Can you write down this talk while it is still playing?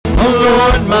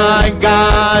Lord my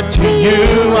God, to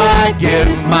you I give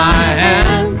my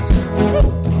hands.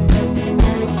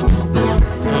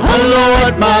 Oh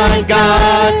Lord my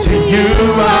God, to you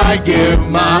I give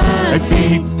my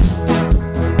feet.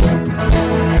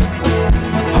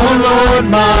 Oh Lord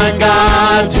my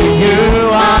God, to you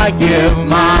I give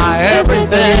my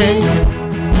everything.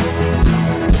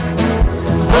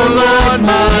 Oh Lord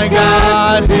my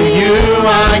God, to you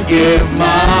I give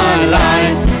my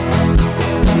life.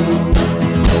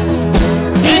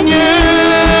 In you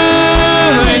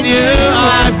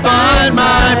I find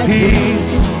my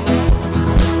peace.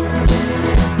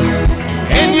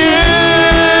 In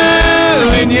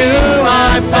you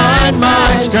I find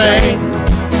my strength.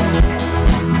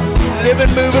 Live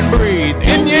and move and breathe.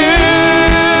 In you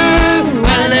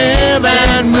I live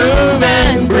and move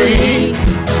and breathe.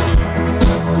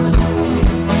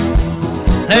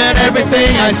 Let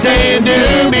everything I say and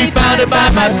do be founded by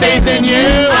my faith in you.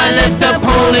 I lift up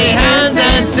holy hands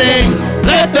and sing.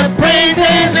 Let the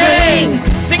praises ring.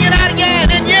 Sing it out again.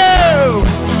 In you.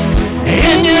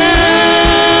 In you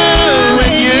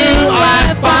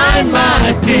I find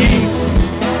my peace.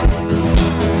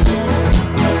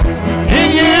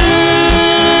 In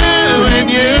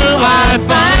you I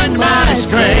find my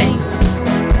strength.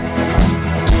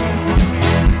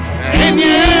 In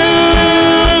you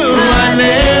I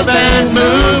live and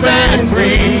move and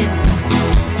breathe.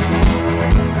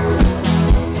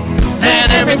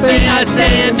 Let everything I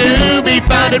say and do be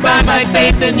founded by my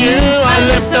faith in you. I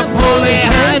lift up holy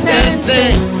hands and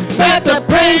sing. Let the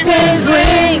praises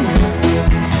ring.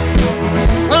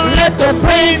 Let the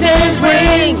praises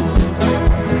ring.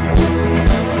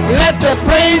 Let the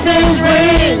praises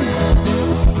ring.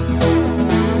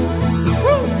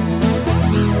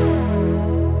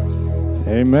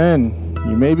 Amen.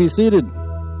 You may be seated.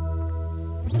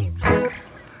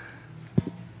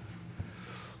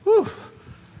 Whew.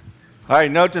 All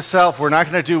right, note to self, we're not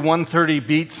going to do 130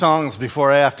 beat songs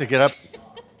before I have to get up.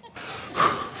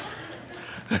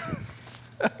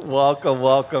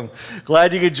 Welcome.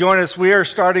 Glad you could join us. We are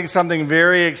starting something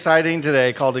very exciting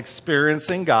today called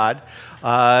Experiencing God.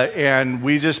 And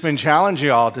we've just been challenging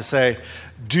you all to say,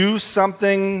 do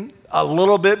something a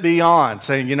little bit beyond.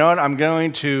 Saying, you know what, I'm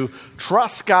going to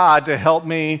trust God to help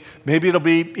me. Maybe it'll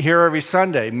be here every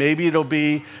Sunday. Maybe it'll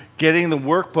be getting the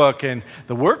workbook. And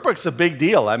the workbook's a big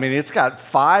deal. I mean, it's got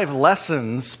 5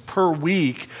 lessons per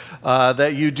week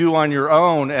that you do on your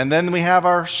own. And then we have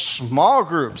our small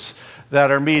groups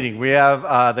that are meeting. We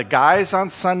have the guys on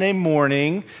Sunday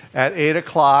morning at 8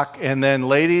 o'clock, and then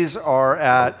ladies are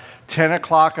at 10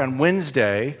 o'clock on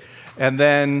Wednesday, and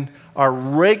then our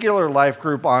regular life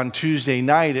group on Tuesday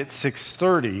night at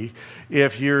 6:30.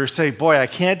 If you're saying, boy, I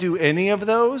can't do any of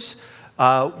those,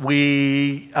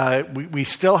 we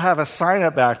still have a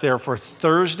sign-up back there for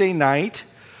Thursday night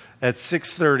at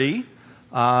 6:30.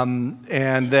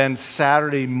 And then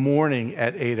Saturday morning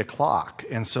at 8 o'clock.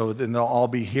 And so then they'll all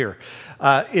be here.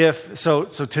 So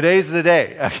today's the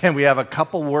day. Again, we have a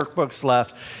couple workbooks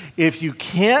left. If you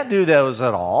can't do those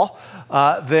at all,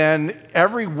 then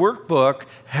every workbook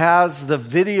has the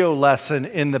video lesson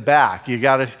in the back.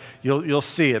 You'll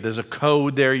see it. There's a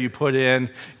code there you put in.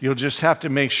 You'll just have to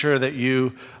make sure that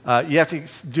you have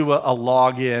to do a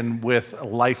login with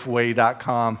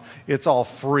lifeway.com. It's all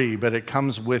free, but it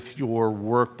comes with your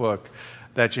workbook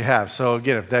that you have. So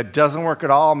again, if that doesn't work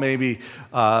at all, maybe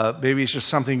it's just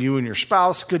something you and your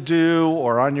spouse could do,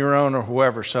 or on your own, or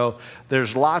whoever. So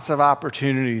there's lots of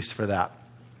opportunities for that.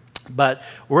 But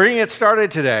we're going to get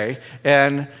started today,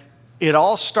 and it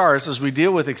all starts, as we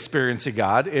deal with experiencing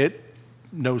God, it,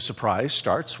 no surprise,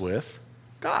 starts with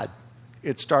God.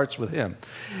 It starts with Him.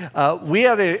 We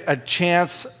had a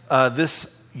chance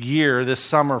this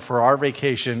summer for our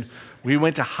vacation. We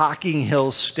went to Hocking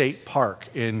Hills State Park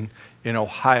in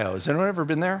Ohio. Has anyone ever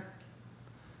been there?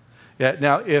 Yeah.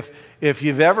 Now, if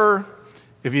you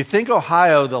think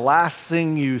Ohio, the last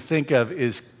thing you think of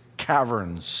is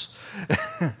caverns.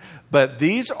 But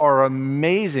these are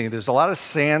amazing. There's a lot of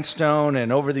sandstone, and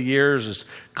over the years,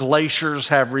 glaciers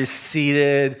have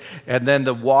receded, and then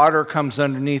the water comes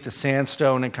underneath the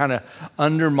sandstone and kind of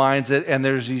undermines it, and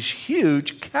there's these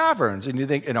huge caverns. And you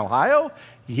think, in Ohio?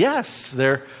 Yes,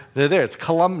 they're there. It's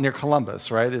near Columbus,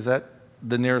 right? Is that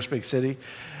the nearest big city?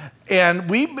 And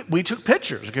we took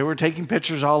pictures. Okay, we're taking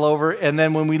pictures all over, and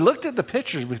then when we looked at the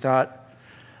pictures, we thought,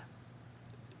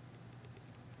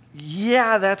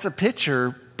 yeah, that's a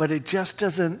picture, but it just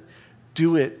doesn't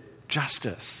do it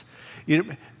justice.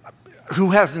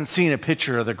 Who hasn't seen a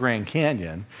picture of the Grand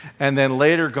Canyon and then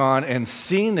later gone and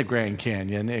seen the Grand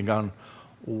Canyon and gone,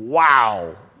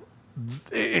 wow,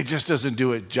 it just doesn't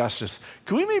do it justice.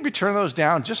 Can we maybe turn those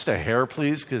down just a hair,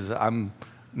 please? Because I'm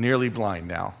nearly blind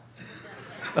now.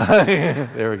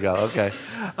 There we go. Okay.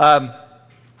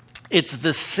 It's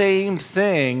the same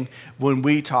thing when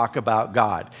we talk about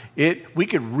God. We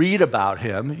could read about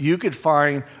him. You could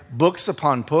find books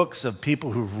upon books of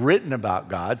people who've written about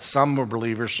God. Some are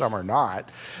believers, some are not.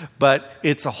 But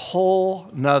it's a whole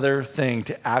nother thing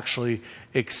to actually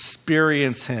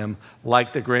experience him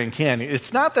like the Grand Canyon.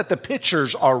 It's not that the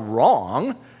pictures are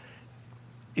wrong.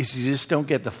 It's you just don't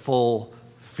get the full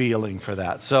feeling for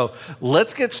that. So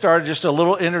let's get started. Just a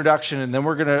little introduction, and then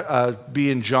we're going to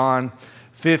be in John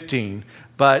 15.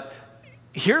 But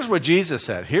here's what Jesus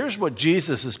said. Here's what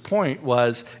Jesus' point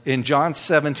was in John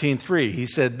 17:3. He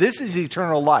said, "This is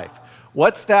eternal life."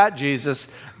 What's that, Jesus?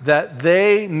 "That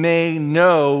they may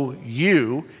know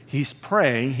you." He's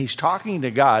praying, he's talking to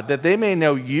God, "that they may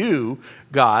know you,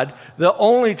 God, the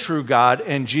only true God,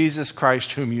 and Jesus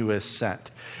Christ whom you have sent."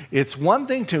 It's one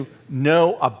thing to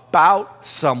know about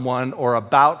someone or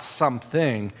about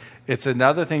something. It's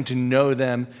another thing to know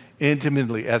them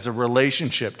intimately as a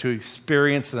relationship, to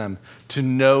experience them, to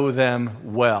know them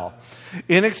well.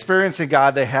 In Experiencing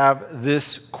God, they have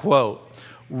this quote: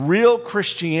 "Real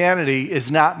Christianity is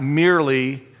not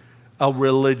merely a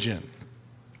religion.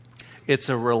 It's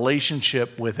a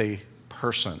relationship with a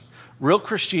person." Real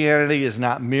Christianity is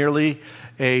not merely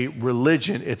a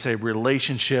religion, it's a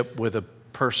relationship with a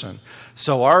person.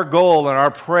 So our goal and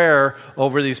our prayer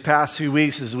over these past few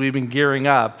weeks as we've been gearing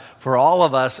up for all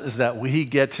of us is that we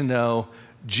get to know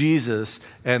Jesus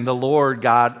and the Lord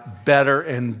God better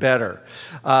and better.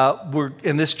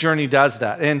 And this journey does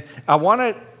that. And I want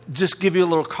to just give you a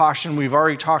little caution. We've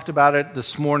already talked about it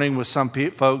this morning with some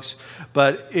folks,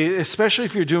 but especially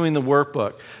if you're doing the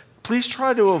workbook, please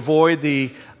try to avoid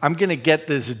I'm going to get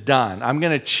this done. I'm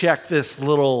going to check this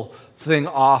little thing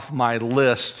off my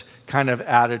list kind of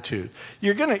attitude.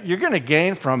 You're gonna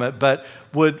gain from it, but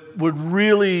would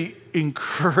really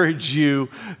encourage you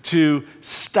to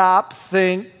stop,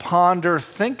 think, ponder,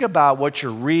 think about what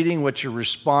you're reading, what you're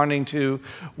responding to,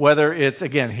 whether it's,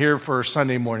 again, here for a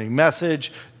Sunday morning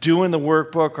message, doing the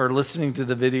workbook, or listening to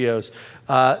the videos.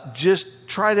 Just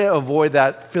try to avoid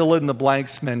that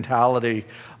fill-in-the-blanks mentality.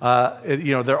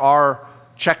 There are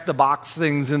check-the-box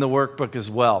things in the workbook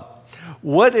as well.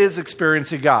 What is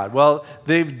experiencing God? Well,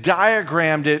 they've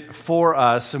diagrammed it for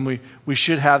us, and we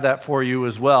should have that for you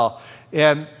as well.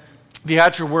 And if you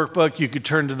had your workbook, you could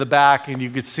turn to the back and you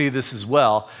could see this as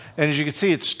well. And as you can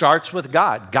see, it starts with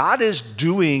God. God is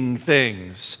doing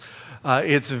things.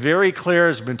 It's very clear.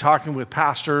 I've been talking with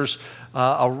pastors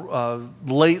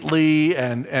lately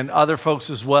and other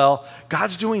folks as well.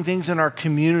 God's doing things in our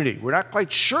community. We're not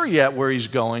quite sure yet where he's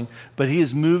going, but he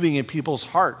is moving in people's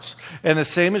hearts. And the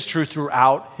same is true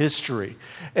throughout history.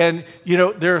 And,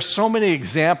 there are so many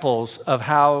examples of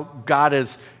how God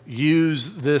has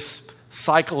used this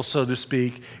cycle, so to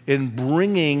speak, in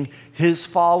bringing his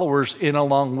followers in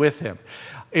along with him.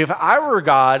 If I were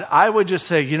God, I would just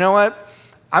say, you know what?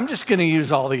 I'm just going to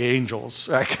use all the angels.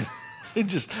 Right?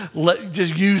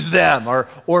 just use them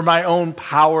or my own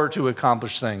power to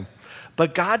accomplish things.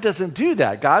 But God doesn't do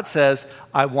that. God says,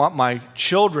 I want my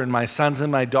children, my sons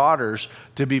and my daughters,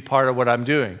 to be part of what I'm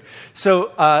doing.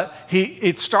 So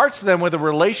it starts then with a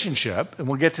relationship, and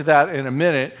we'll get to that in a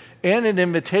minute, and an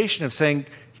invitation of saying,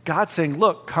 God's saying,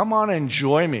 look, come on and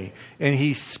join me. And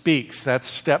he speaks. That's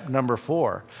step number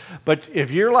 4. But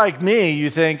if you're like me,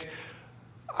 you think,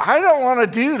 I don't want to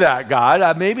do that,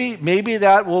 God. Maybe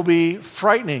that will be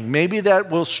frightening. Maybe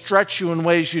that will stretch you in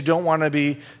ways you don't want to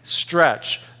be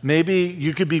stretched. Maybe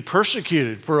you could be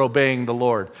persecuted for obeying the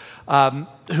Lord.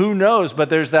 Who knows? But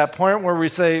there's that point where we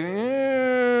say,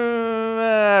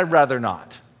 I'd rather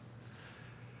not.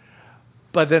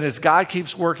 But then as God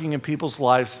keeps working in people's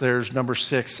lives, there's number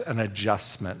 6, an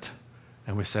adjustment.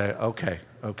 And we say, okay.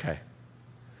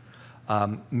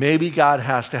 Maybe God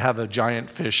has to have a giant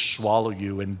fish swallow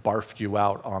you and barf you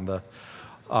out on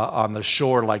the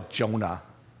shore like Jonah.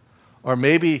 Or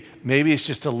maybe it's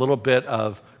just a little bit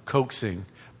of coaxing.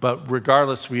 But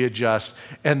regardless, we adjust.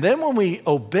 And then when we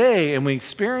obey and we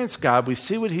experience God, we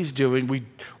see what he's doing.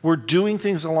 We're doing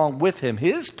things along with him,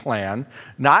 his plan,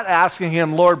 not asking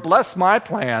him, Lord, bless my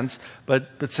plans,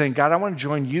 but saying, God, I want to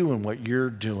join you in what you're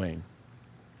doing.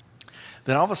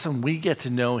 Then all of a sudden, we get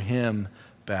to know him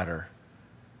better.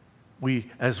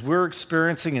 As we're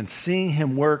experiencing and seeing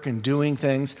him work and doing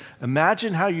things,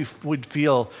 imagine how you would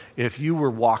feel if you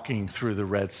were walking through the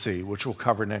Red Sea, which we'll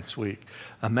cover next week.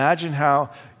 Imagine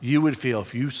how you would feel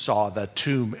if you saw the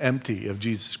tomb empty of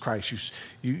Jesus Christ.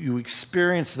 You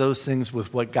experience those things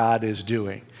with what God is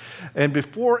doing. And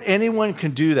before anyone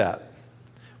can do that,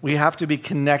 We have to be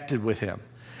connected with him.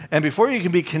 And before you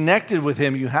can be connected with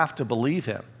him, you have to believe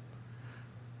him.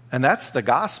 And that's the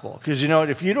gospel. Because you know,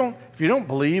 if you don't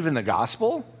believe in the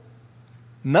gospel,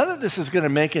 none of this is going to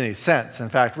make any sense. In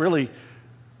fact, really,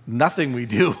 nothing we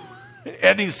do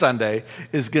any Sunday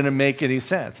is going to make any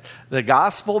sense. The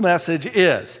gospel message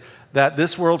is that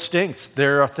this world stinks.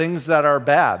 There are things that are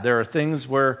bad. There are things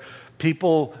where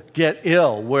people get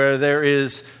ill, where there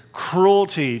is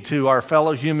cruelty to our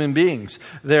fellow human beings.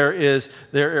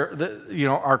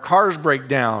 Our cars break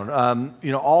down.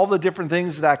 All the different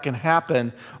things that can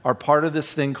happen are part of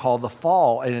this thing called the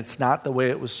fall, and it's not the way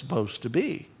it was supposed to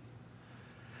be.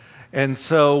 And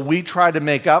so we try to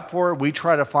make up for it. We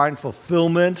try to find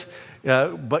fulfillment,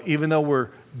 but even though we're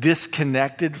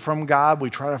disconnected from God, we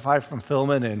try to find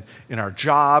fulfillment in our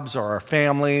jobs or our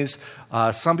families.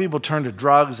 Some people turn to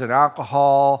drugs and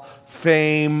alcohol,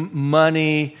 fame,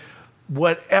 money,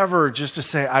 whatever, just to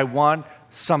say, I want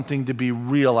something to be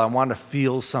real. I want to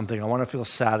feel something. I want to feel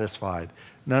satisfied.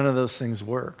 None of those things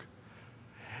work.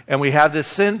 And we have this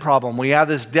sin problem. We have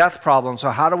this death problem. So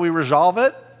how do we resolve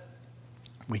it?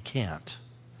 We can't.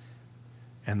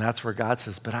 And that's where God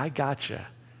says, but I got you.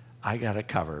 I got it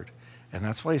covered. And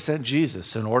that's why he sent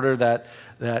Jesus, in order that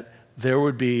there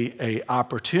would be an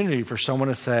opportunity for someone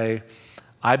to say,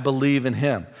 I believe in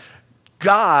him.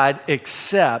 God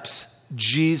accepts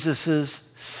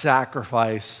Jesus'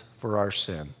 sacrifice for our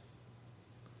sin.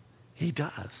 He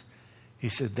does. He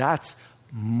said, that's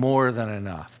more than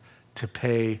enough to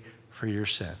pay for your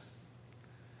sin.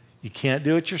 You can't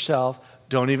do it yourself.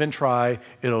 Don't even try.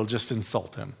 It'll just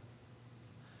insult him.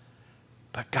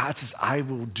 But God says, I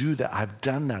will do that. I've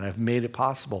done that. I've made it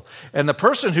possible. And the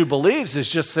person who believes is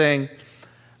just saying,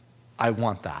 I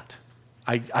want that.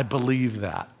 I believe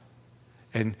that.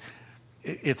 And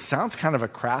it sounds kind of a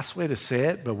crass way to say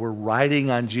it, but we're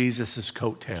riding on Jesus'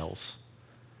 coattails.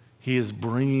 He is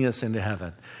bringing us into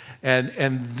heaven.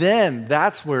 And then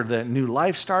that's where the new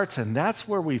life starts, and that's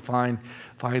where we find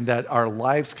that our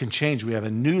lives can change. We have a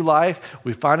new life.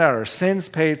 We find out our sin's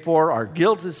paid for, our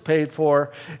guilt is paid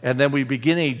for, and then we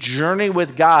begin a journey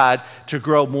with God to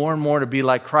grow more and more to be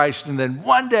like Christ. And then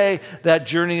one day that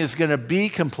journey is going to be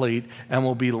complete, and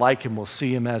we'll be like him. We'll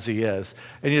see him as he is.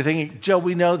 And you're thinking, Joe,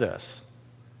 we know this.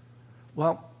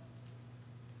 Well,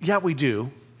 yeah, we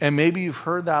do. And maybe you've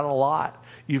heard that a lot.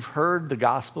 You've heard the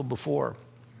gospel before.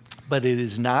 But it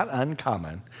is not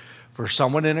uncommon for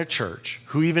someone in a church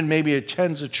who even maybe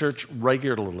attends a church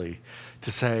regularly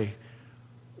to say,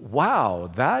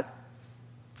 wow, that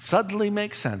suddenly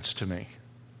makes sense to me.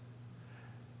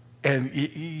 And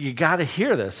you got to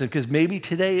hear this, because maybe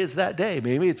today is that day.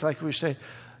 Maybe it's like we say,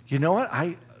 you know what,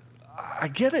 I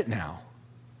get it now.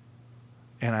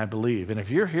 And I believe. And if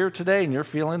you're here today and you're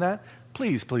feeling that,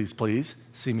 please, please, please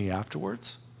see me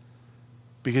afterwards.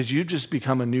 Because you just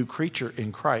become a new creature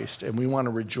in Christ, and we want to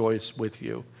rejoice with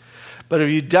you. But if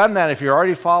you've done that, if you're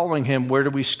already following him, where do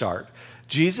we start?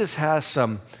 Jesus has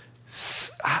the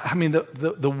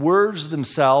words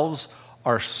themselves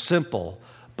are simple,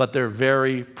 but they're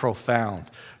very profound.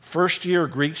 First-year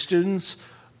Greek students,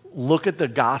 look at the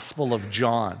Gospel of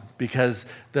John, because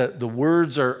the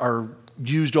words are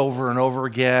used over and over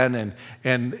again,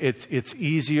 and it's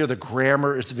easier. The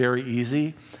grammar is very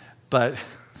easy, but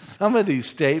some of these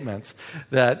statements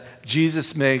that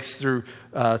Jesus makes through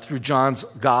John's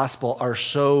gospel are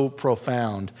so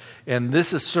profound, and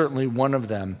this is certainly one of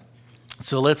them.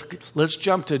 So let's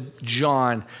jump to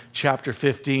John chapter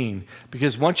 15,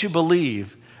 because once you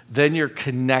believe, then you're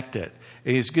connected.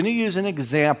 And he's going to use an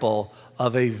example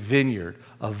of a vineyard,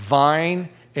 a vine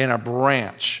and a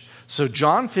branch. So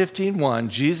John 15:1,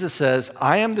 Jesus says,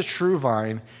 I am the true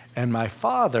vine, and my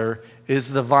Father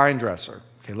is the vine dresser.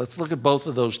 Okay, let's look at both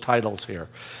of those titles here.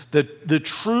 The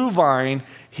true vine,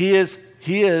 he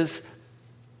is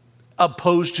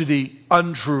opposed to the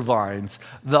untrue vines,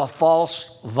 the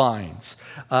false vines.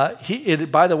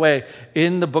 By the way,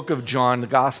 in the book of John, the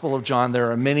Gospel of John,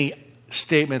 there are many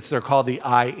statements. They're called the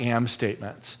I am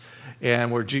statements.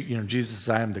 And where Jesus says,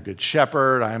 I am the good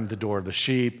shepherd, I am the door of the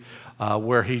sheep.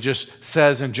 Where he just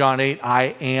says in John 8,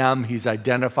 I am. He's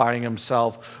identifying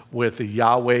himself with the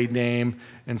Yahweh name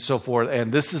and so forth.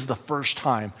 And this is the first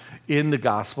time in the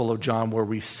Gospel of John where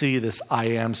we see this I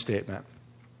am statement.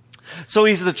 So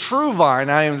he's the true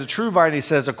vine. I am the true vine, he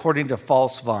says, according to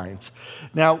false vines.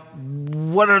 Now,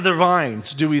 what other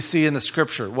vines do we see in the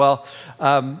scripture? Well,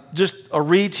 I'll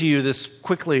read to you this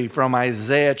quickly from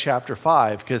Isaiah chapter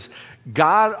 5, because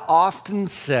God often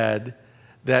said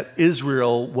that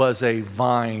Israel was a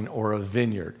vine or a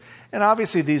vineyard. And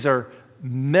obviously these are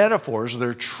metaphors.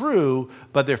 They're true,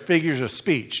 but they're figures of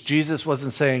speech. Jesus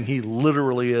wasn't saying he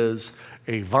literally is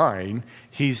a vine.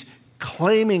 He's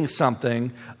claiming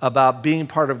something about being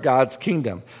part of God's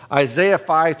kingdom. Isaiah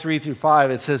 5, 3-5,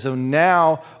 it says, "O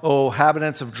now, O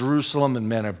inhabitants of Jerusalem and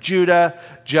men of Judah,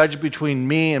 judge between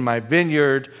me and my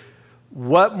vineyard.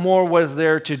 What more was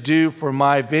there to do for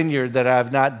my vineyard that I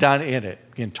have not done in it?"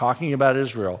 Again, talking about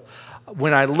Israel.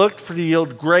 "When I looked for to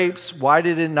yield grapes, why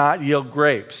did it not yield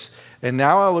grapes? And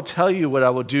now I will tell you what I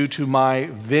will do to my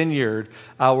vineyard.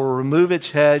 I will remove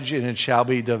its hedge, and it shall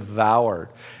be devoured."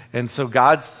 And so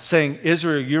God's saying,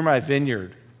 Israel, you're my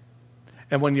vineyard.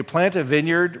 And when you plant a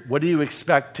vineyard, what do you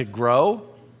expect to grow?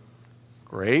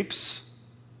 Grapes.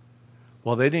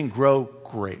 Well, they didn't grow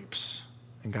grapes.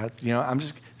 And God, I'm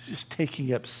just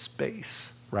taking up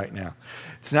space right now.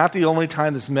 It's not the only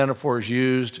time this metaphor is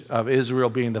used of Israel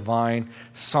being the vine.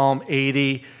 Psalm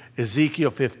 80,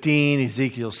 Ezekiel 15,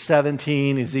 Ezekiel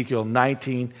 17, Ezekiel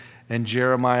 19, and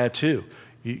Jeremiah 2.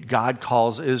 God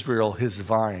calls Israel his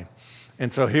vine.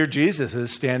 And so here Jesus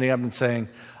is standing up and saying,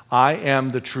 I am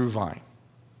the true vine.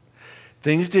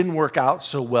 Things didn't work out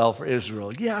so well for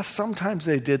Israel. Yeah, sometimes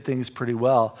they did things pretty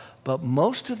well, but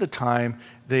most of the time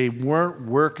they weren't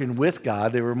working with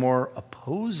God. They were more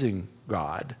opposing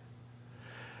God.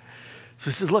 So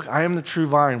he says, look, I am the true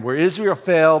vine. Where Israel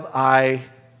failed, I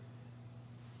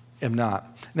am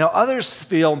not. Now others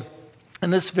feel,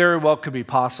 and this very well could be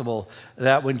possible,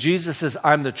 that when Jesus says,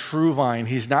 I'm the true vine,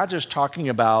 he's not just talking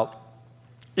about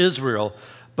Israel,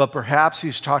 but perhaps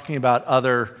he's talking about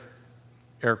other,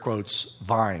 air quotes,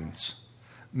 vines.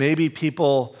 Maybe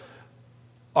people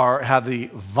have the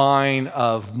vine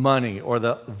of money, or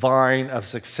the vine of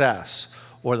success,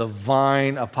 or the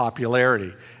vine of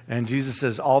popularity. And Jesus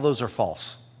says, all those are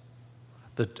false.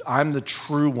 I'm the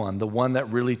true one, the one that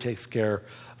really takes care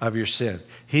of your sin.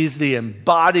 He's the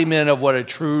embodiment of what a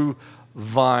true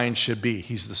vine should be.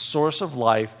 He's the source of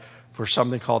life for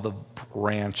something called the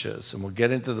branches. And we'll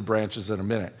get into the branches in a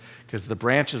minute, because the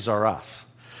branches are us.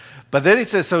 But then he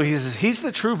says, he's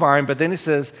the true vine, but then he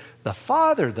says, the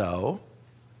Father, though,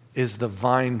 is the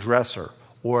vine dresser,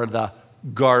 or the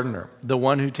gardener, the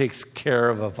one who takes care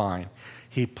of a vine.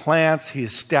 He plants, he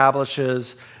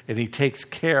establishes, and he takes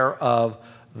care of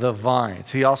the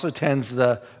vines. He also tends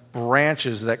the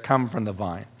branches that come from the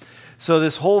vine. So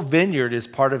this whole vineyard is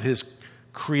part of his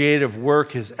creative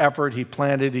work, his effort. He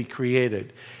planted, he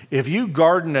created. If you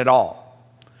garden at all,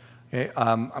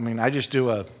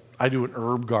 I do an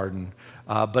herb garden,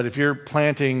 but if you're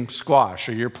planting squash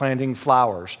or you're planting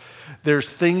flowers, there's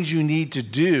things you need to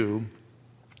do,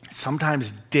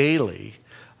 sometimes daily.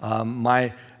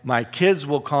 My kids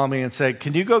will call me and say,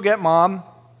 can you go get Mom?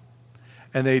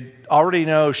 And they already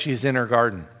know she's in her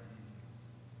garden,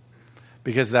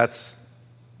 because that's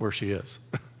where she is.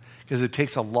 Because it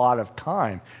takes a lot of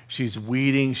time. She's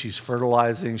weeding, she's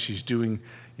fertilizing, she's doing,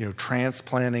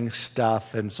 transplanting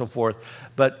stuff and so forth.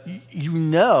 But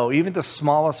even the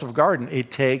smallest of garden,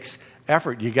 it takes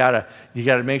effort. You gotta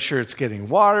make sure it's getting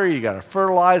water. You gotta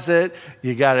fertilize it.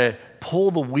 You gotta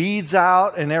pull the weeds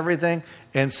out and everything.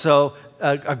 And so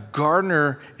a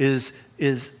gardener is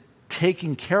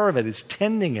taking care of it, is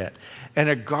tending it, and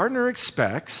a gardener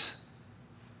expects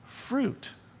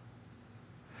fruit.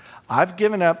 I've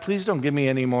given up. Please don't give me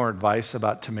any more advice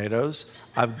about tomatoes.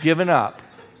 I've given up.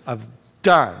 I've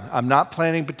done. I'm not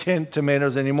planting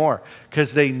tomatoes anymore,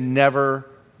 because they never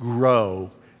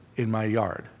grow in my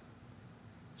yard.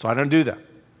 So I don't do that.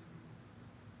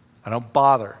 I don't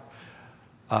bother.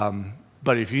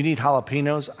 But if you need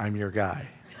jalapenos, I'm your guy.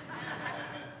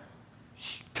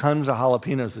 Tons of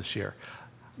jalapenos this year.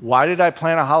 Why did I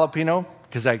plant a jalapeno?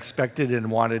 Because I expected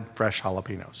and wanted fresh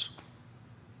jalapenos.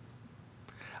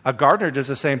 A gardener does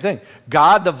the same thing.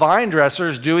 God, the vine dresser,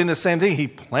 is doing the same thing. He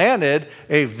planted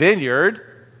a vineyard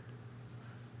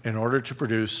in order to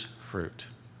produce fruit.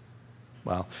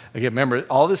 Well, again, remember,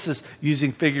 all this is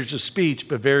using figures of speech,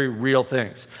 but very real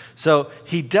things. So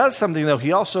he does something, though.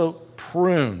 He also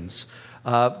prunes.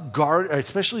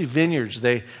 Especially vineyards,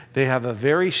 they have a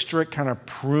very strict kind of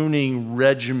pruning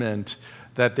regiment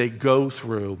that they go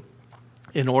through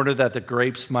in order that the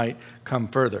grapes might come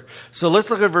further. So let's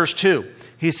look at verse 2.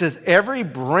 He says, every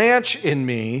branch in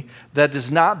me that does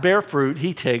not bear fruit,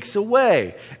 he takes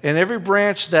away. And every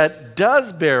branch that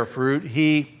does bear fruit,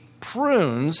 he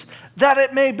prunes, that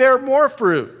it may bear more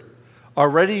fruit.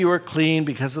 Already you are clean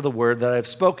because of the word that I have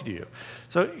spoken to you.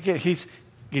 So he's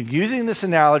using this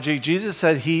analogy. Jesus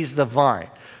said he's the vine.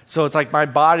 So it's like my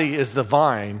body is the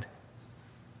vine,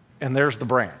 and there's the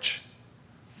branch.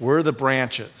 We're the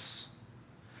branches.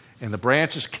 And the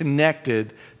branch is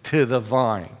connected to the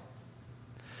vine.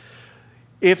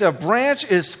 If a branch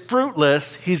is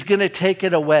fruitless, he's going to take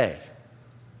it away.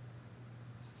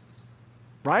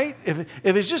 right? If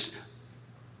it's just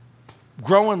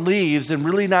growing leaves and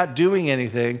really not doing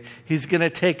anything, he's going to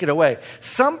take it away.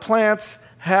 Some plants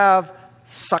have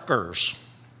suckers,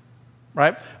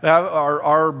 right?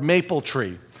 Our maple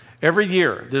tree. Every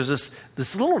year, there's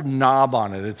this little knob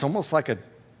on it. It's almost like a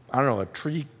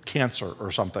tree cancer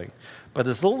or something. But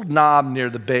this little knob near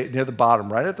the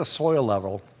bottom, right at the soil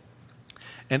level.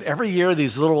 And every year,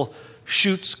 these little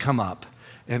shoots come up.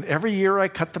 And every year, I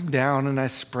cut them down and I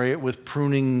spray it with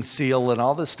pruning seal and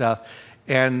all this stuff.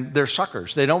 And they're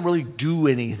suckers. They don't really do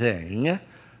anything.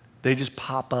 They just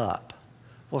pop up.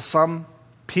 Well, some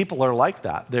people are like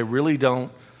that. They really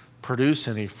don't produce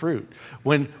any fruit.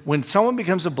 When someone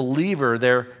becomes a believer,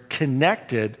 they're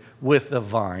connected with the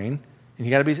vine, and you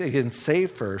got to be again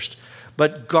saved first.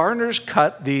 But gardeners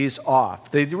cut these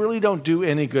off. They really don't do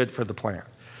any good for the plant.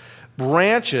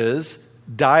 Branches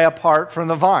die apart from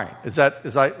the vine. Is that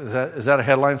a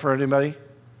headline for anybody?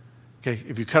 Okay,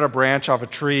 if you cut a branch off a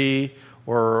tree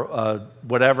or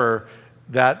whatever,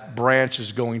 that branch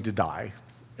is going to die.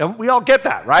 And we all get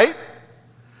that, right?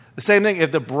 The same thing,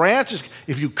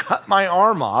 if you cut my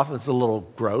arm off, it's a little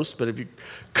gross, but if you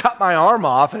cut my arm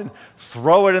off and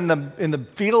throw it in the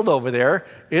field over there,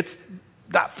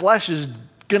 that flesh is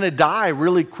going to die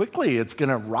really quickly. It's going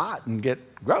to rot and get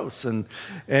gross,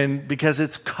 and because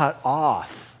it's cut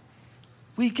off.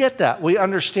 We get that. We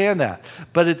understand that.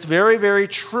 But it's very, very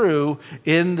true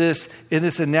in this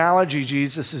analogy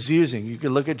Jesus is using. You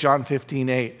can look at John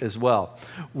 15:8 as well.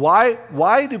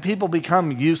 Why do people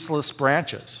become useless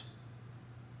branches?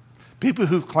 People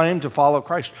who've claimed to follow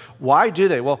Christ. Why do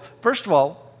they? Well, first of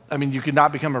all, you could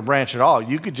not become a branch at all.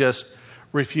 You could just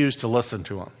refuse to listen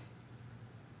to him.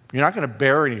 You're not going to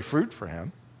bear any fruit for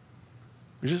him.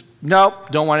 You just, nope,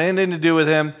 don't want anything to do with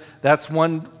him. That's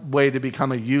one way to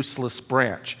become a useless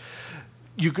branch.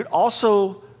 You could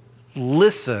also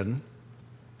listen.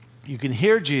 You can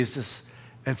hear Jesus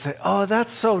and say, oh,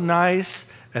 that's so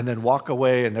nice, and then walk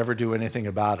away and never do anything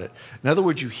about it. In other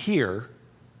words, you hear,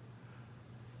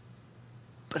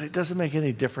 but it doesn't make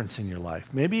any difference in your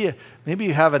life. Maybe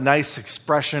you have a nice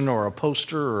expression or a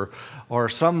poster or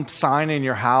some sign in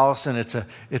your house, and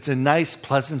it's a nice,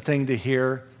 pleasant thing to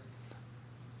hear.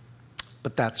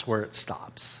 But that's where it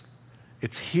stops.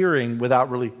 It's hearing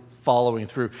without really following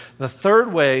through. The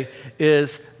third way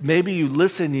is maybe you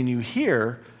listen and you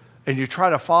hear and you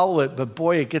try to follow it, but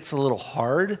boy, it gets a little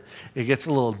hard. It gets a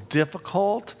little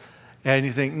difficult. And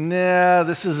you think, nah,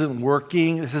 this isn't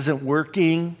working.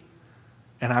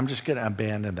 And I'm just going to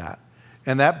abandon that.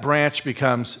 And that branch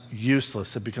becomes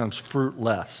useless. It becomes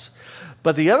fruitless.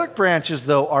 But the other branches,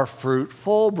 though, are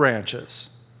fruitful branches.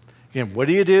 Again, what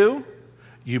do?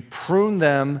 You prune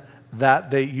them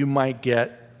that you might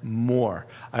get more.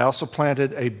 I also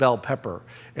planted a bell pepper,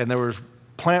 and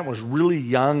plant was really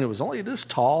young. It was only this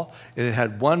tall, and it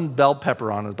had one bell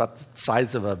pepper on it, about the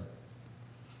size of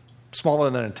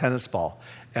smaller than a tennis ball,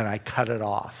 and I cut it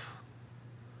off.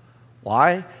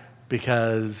 Why?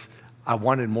 Because I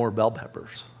wanted more bell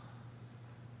peppers.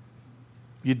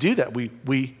 You do that.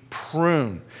 We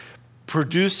prune.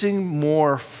 Producing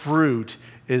more fruit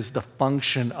is the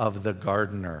function of the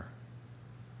gardener.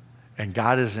 And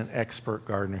God is an expert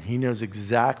gardener. He knows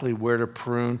exactly where to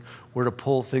prune, where to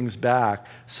pull things back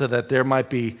so that there might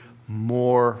be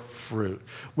more fruit.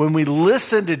 When we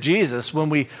listen to Jesus, when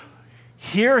we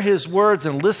hear his words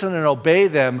and listen and obey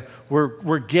them,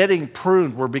 we're getting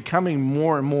pruned. We're becoming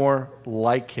more and more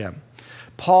like him.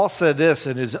 Paul said this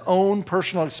in his own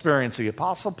personal experience. The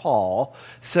Apostle Paul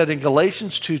said in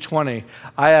Galatians 2:20,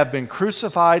 I have been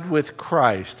crucified with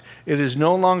Christ. It is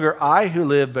no longer I who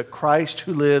live, but Christ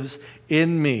who lives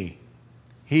in me.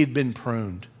 He'd been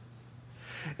pruned.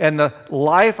 And the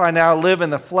life I now live in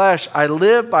the flesh, I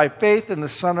live by faith in the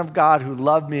Son of God who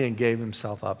loved me and gave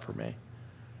himself up for me.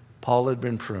 Paul had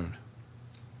been pruned.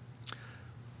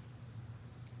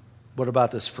 What about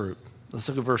this fruit? Let's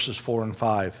look at verses 4 and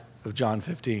 5 of John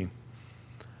 15.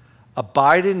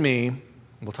 Abide in me,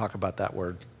 we'll talk about that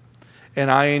word,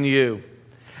 and I in you.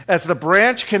 As the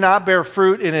branch cannot bear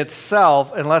fruit in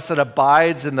itself unless it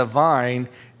abides in the vine,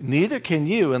 neither can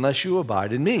you unless you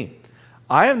abide in me.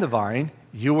 I am the vine,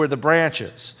 you are the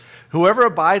branches. Whoever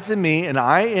abides in me and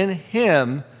I in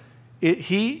him,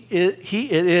 it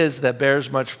is that bears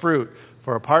much fruit.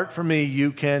 For apart from me,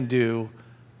 you can do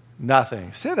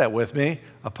nothing. Say that with me.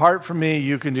 Apart from me,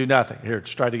 you can do nothing. Here,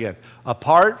 let's try it again.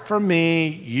 Apart from me,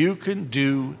 you can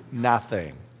do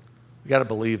nothing. You got to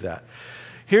believe that.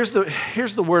 Here's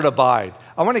the word abide.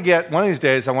 One of these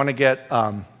days, I want to get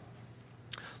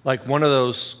like one of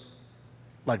those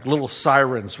like little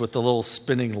sirens with the little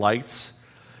spinning lights,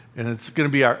 and it's going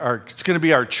to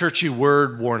be our churchy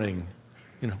word warning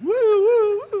Woo,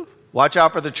 woo, woo. Watch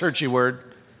out for the churchy word.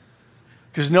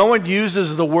 Because no one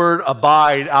uses the word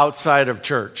abide outside of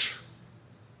church.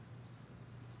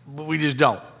 We just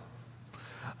don't.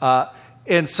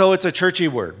 And so it's a churchy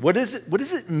word. What does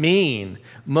it mean?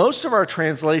 Most of our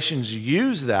translations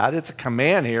use that. It's a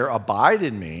command here, abide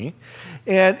in me.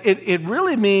 And it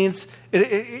really means,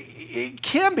 it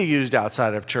can be used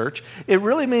outside of church. It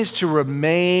really means to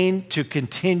remain, to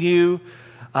continue,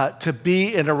 to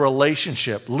be in a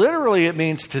relationship. Literally, it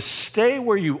means to stay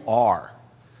where you are.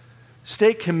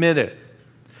 Stay committed.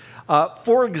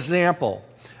 For example,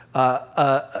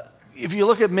 if you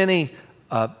look at many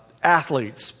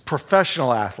athletes,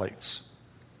 professional athletes,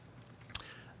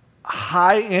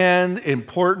 high-end,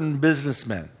 important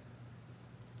businessmen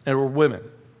or women.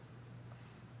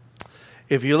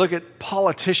 If you look at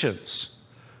politicians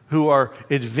who are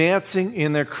advancing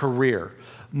in their career,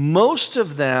 most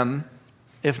of them,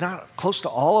 if not close to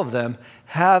all of them,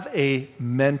 have a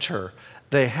mentor.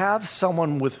 They have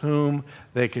someone with whom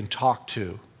they can talk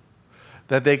to,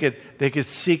 that they could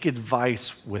seek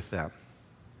advice with them.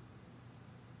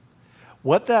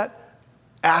 What that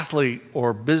athlete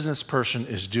or business person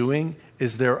is doing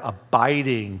is they're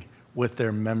abiding with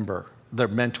their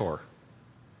mentor.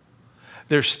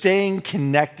 They're staying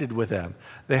connected with them.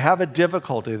 They have a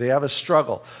difficulty. They have a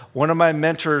struggle. One of my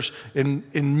mentors in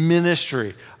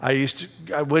ministry, I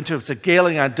went to, said,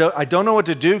 Galen, I don't know what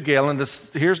to do, Galen.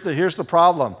 Here's the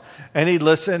problem. And he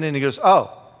listened and he goes,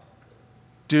 oh,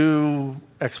 do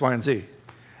X, Y, and Z.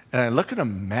 And I look at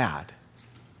him mad.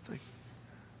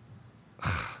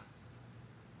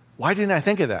 Why didn't I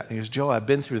think of that? And he goes, Joe, I've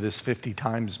been through this 50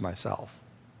 times myself.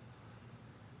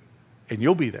 And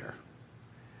you'll be there.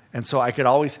 And so I could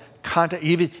always contact,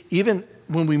 even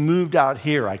when we moved out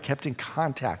here, I kept in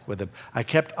contact with him. I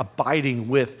kept abiding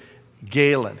with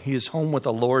Galen. He is home with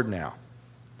the Lord now.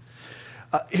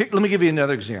 Let me give you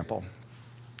another example.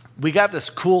 We got this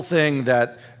cool thing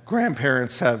that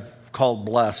grandparents have called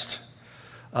Blessed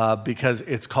because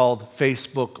it's called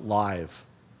Facebook Live.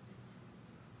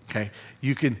 Okay,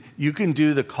 you can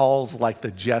do the calls like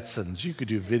the Jetsons. You could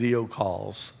do video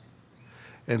calls.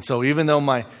 And so even though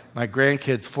my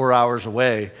grandkid's 4 hours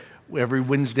away, every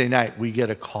Wednesday night we get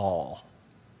a call.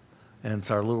 And it's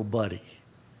our little buddy.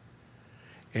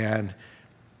 And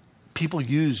people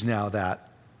use now that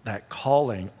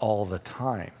calling all the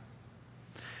time.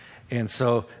 And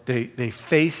so they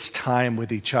FaceTime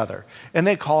with each other. And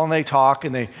they call and they talk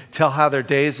and they tell how their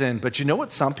day's in. But you know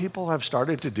what some people have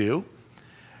started to do?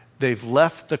 They've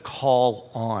left the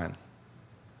call on.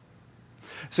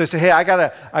 So they say, hey, I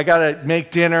gotta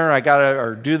make dinner,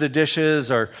 or do the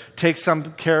dishes, or take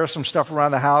care of some stuff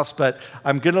around the house, but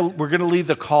we're gonna leave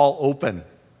the call open.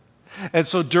 And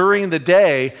so during the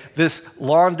day, this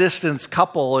long distance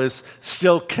couple is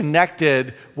still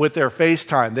connected with their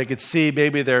FaceTime. They could see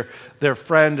maybe their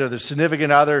friend or their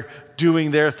significant other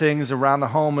doing their things around the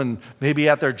home and maybe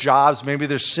at their jobs. Maybe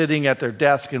they're sitting at their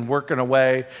desk and working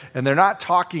away. And they're not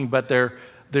talking, but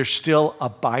they're still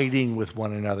abiding with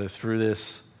one another through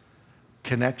this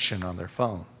connection on their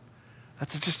phone.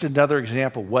 That's just another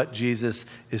example of what Jesus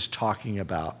is talking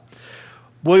about.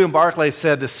 William Barclay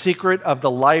said the secret of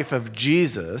the life of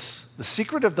Jesus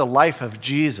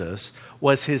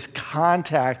was his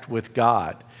contact with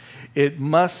God. It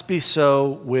must be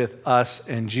so with us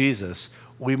and Jesus.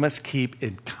 We must keep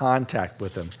in contact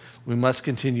with him. We must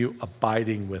continue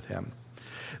abiding with him.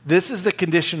 This is the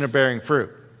condition of bearing fruit.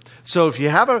 So if you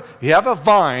have a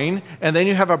vine and then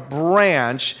you have a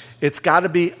branch, it's got to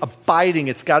be abiding.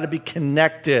 It's got to be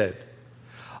connected.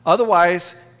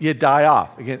 Otherwise, you die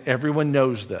off. Again, everyone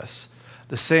knows this.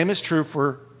 The same is true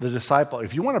for the disciple.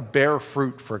 If you want to bear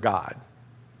fruit for God,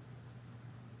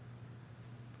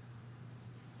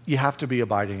 you have to be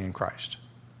abiding in Christ.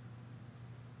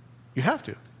 You have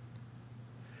to.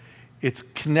 It's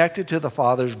connected to the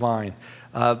Father's vine.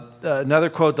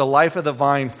 Another quote, the life of the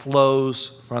vine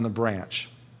flows from the branch.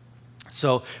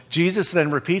 So Jesus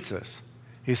then repeats this.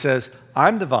 He says,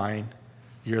 I'm the vine,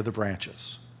 you're the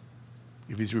branches.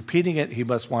 If he's repeating it, he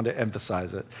must want to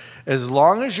emphasize it. As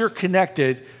long as you're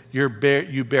connected, you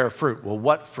bear fruit. Well,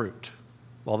 what fruit?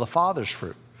 Well, the Father's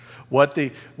fruit.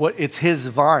 It's his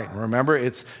vine. Remember,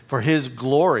 it's for his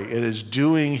glory. It is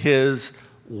doing his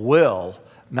will,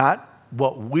 not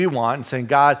what we want, and saying,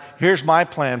 God, here's my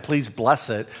plan, please bless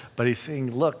it. But he's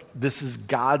saying, look, this is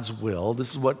God's will.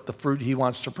 This is what the fruit he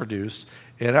wants to produce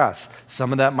in us.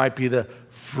 Some of that might be the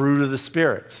fruit of the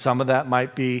Spirit. Some of that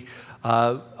might be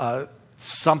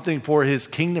something for his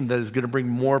kingdom that is going to bring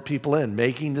more people in,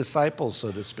 making disciples,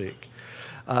 so to speak.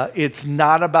 It's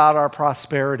not about our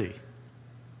prosperity.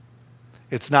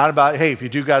 It's not about, hey, if you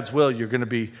do God's will, you're going to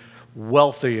be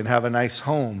wealthy and have a nice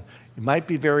home. It might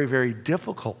be very, very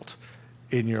difficult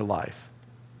in your life.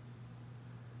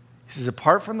 He says,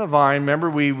 apart from the vine, remember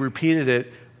we repeated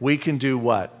it, we can do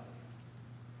what?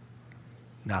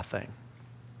 Nothing.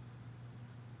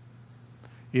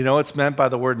 You know what's meant by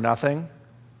the word nothing?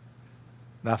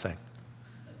 Nothing.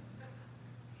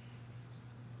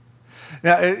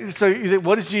 Now, so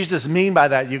what does Jesus mean by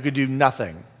that? You could do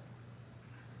nothing.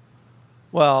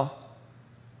 Well,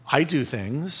 I do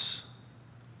things.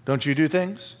 Don't you do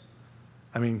things?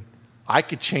 I mean, I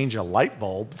could change a light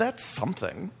bulb. That's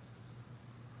something.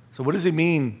 So what does he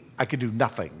mean I could do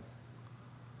nothing?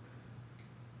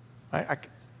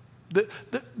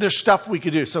 There's stuff we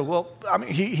could do. So, well, I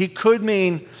mean, he could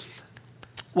mean,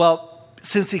 well,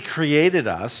 since he created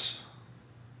us,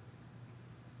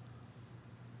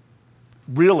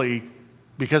 really,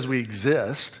 because we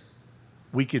exist,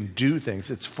 we can do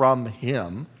things. It's from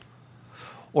him.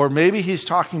 Or maybe he's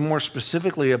talking more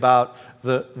specifically about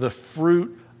the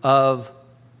fruit of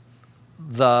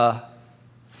the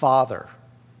Father,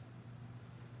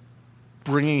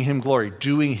 bringing him glory,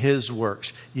 doing his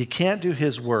works. You can't do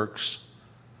his works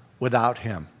without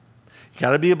him. You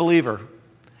got to be a believer,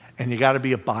 and you got to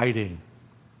be abiding.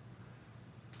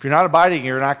 If you're not abiding,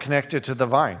 you're not connected to the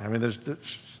vine. I mean,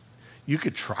 you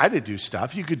could try to do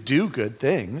stuff. You could do good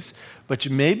things, but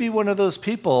you may be one of those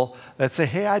people that say,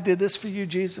 hey, I did this for you,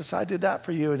 Jesus. I did that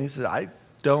for you. And he says, I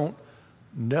don't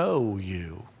know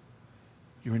you.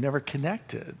 You were never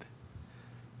connected.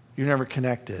 You're never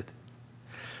connected.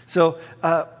 So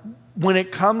when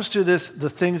it comes to the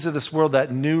things of this world,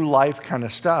 that new life kind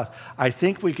of stuff, I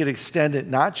think we could extend it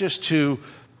not just to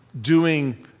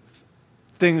doing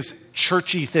things,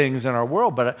 churchy things in our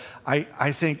world, but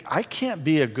I think I can't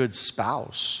be a good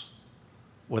spouse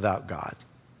without God,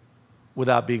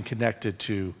 without being connected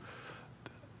to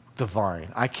the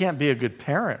vine. I can't be a good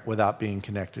parent without being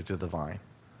connected to the vine.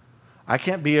 I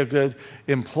can't be a good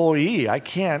employee. I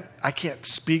can't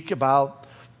speak about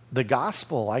the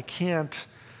gospel. I can't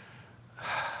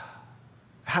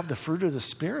have the fruit of the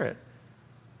Spirit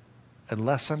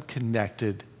unless I'm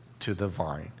connected to the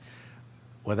vine.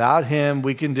 Without him,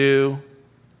 we can do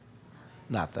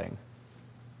nothing.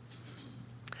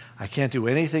 I can't do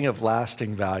anything of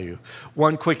lasting value.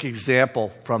 One quick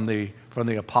example from the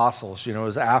apostles,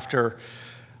 is after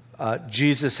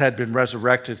Jesus had been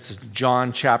resurrected. It's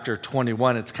John chapter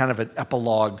 21. It's kind of an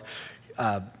epilogue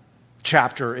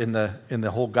chapter in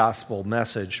the whole gospel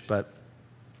message. But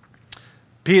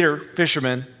Peter,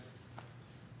 fisherman,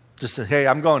 just said, hey,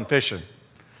 I'm going fishing.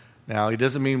 Now, he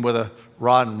doesn't mean with a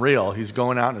rod and reel. He's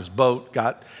going out in his boat.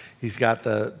 He's got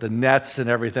the nets and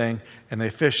everything, and they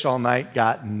fished all night,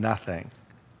 got nothing.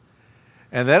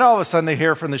 And then all of a sudden they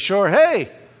hear from the shore,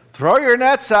 hey, throw your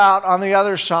nets out on the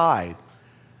other side.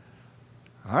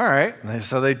 All right. And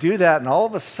so they do that, and all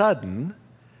of a sudden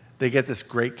they get this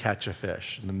great catch of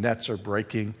fish. And the nets are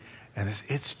breaking, and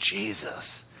it's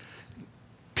Jesus.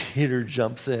 Peter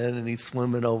jumps in, and he's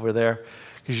swimming over there.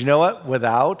 Because you know what?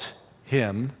 Without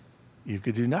him, you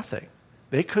could do nothing.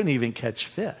 They couldn't even catch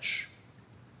fish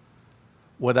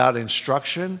without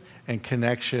instruction and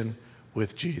connection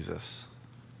with Jesus.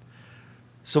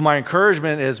 So my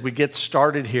encouragement as we get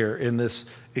started here in this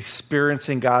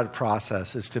experiencing God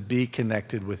process is to be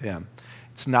connected with him.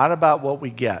 It's not about what we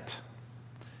get.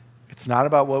 It's not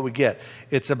about what we get.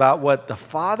 It's about what the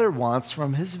Father wants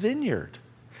from his vineyard.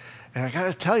 And I got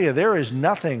to tell you, there is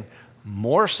nothing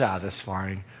more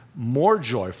satisfying, more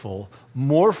joyful,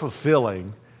 more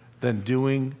fulfilling than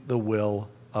doing the will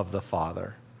of the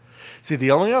Father. See,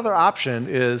 the only other option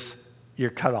is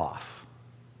you're cut off.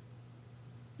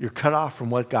 You're cut off from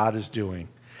what God is doing.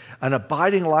 An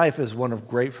abiding life is one of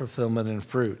great fulfillment and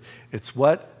fruit. It's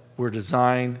what we're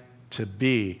designed to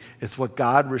be. It's what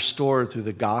God restored through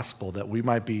the gospel, that we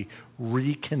might be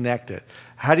reconnected.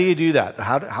 How do you do that?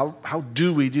 How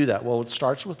do we do that? Well, it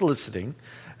starts with listening.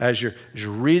 As you're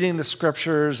reading the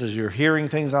scriptures, as you're hearing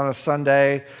things on a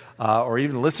Sunday, or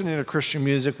even listening to Christian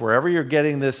music, wherever you're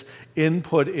getting this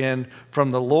input in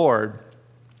from the Lord,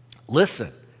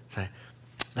 listen. Say,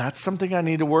 that's something I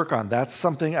need to work on. That's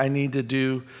something I need to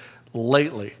do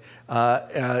lately.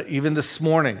 Even this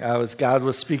morning, God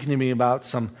was speaking to me about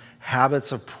some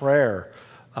habits of prayer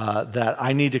that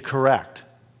I need to correct.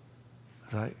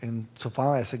 And so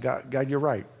finally I said, God, you're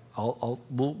right.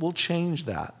 We'll change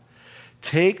that.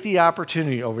 Take the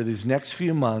opportunity over these next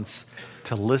few months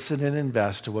to listen and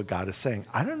invest to what God is saying.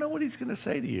 I don't know what he's going to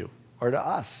say to you or to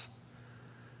us.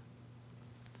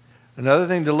 Another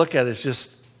thing to look at is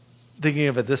just thinking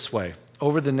of it this way.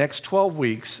 Over the next 12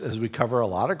 weeks, as we cover a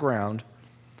lot of ground,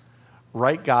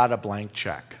 write God a blank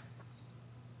check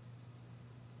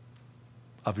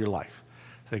of your life.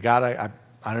 Say, God,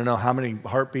 I don't know how many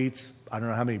heartbeats, I don't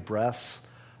know how many breaths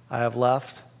I have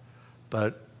left,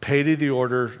 but pay to the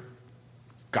order,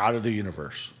 God of the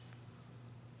universe.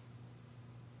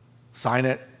 Sign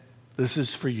it. This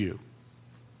is for you.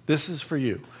 This is for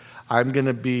you.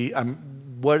 I'm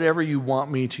whatever you want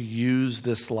me to use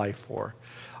this life for.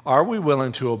 Are we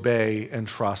willing to obey and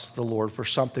trust the Lord for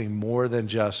something more than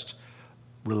just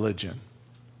religion?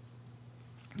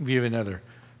 I'll give you another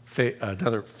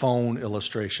phone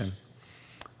illustration.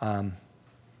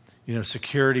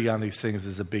 Security on these things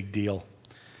is a big deal.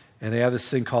 And they have this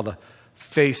thing called a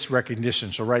face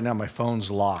recognition. So right now my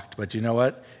phone's locked, but you know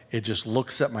what? It just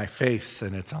looks at my face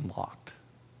and it's unlocked.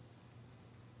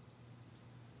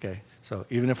 Okay, so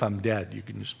even if I'm dead, you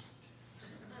can just...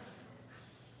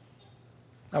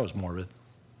 That was morbid.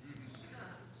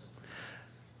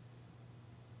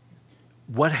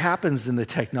 What happens in the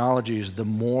technology is the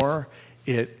more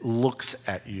it looks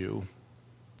at you,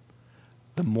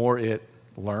 the more it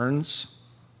learns.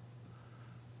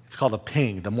 It's called a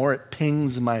ping. The more it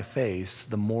pings my face,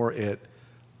 the more it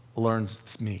learns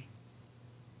it's me.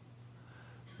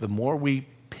 The more we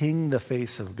ping the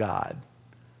face of God,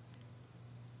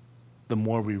 the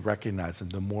more we recognize him,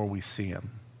 the more we see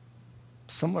him.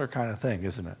 Similar kind of thing,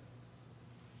 isn't it?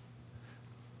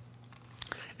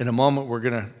 In a moment, we're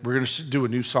gonna do a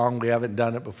new song. We haven't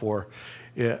done it before.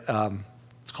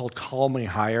 It's called "Call Me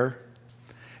Higher,"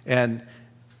 and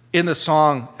in the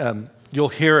song, you'll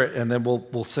hear it, and then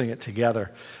we'll sing it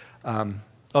together.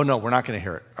 Oh no, we're not going to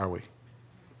hear it, are we?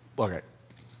 Okay,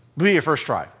 be your first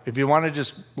try. If you want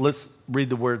to let's read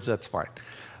the words. That's fine.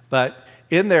 But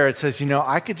in there, it says,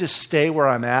 I could just stay where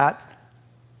I'm at.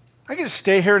 I could just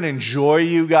stay here and enjoy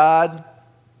you, God.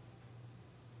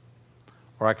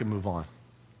 Or I can move on.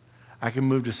 I can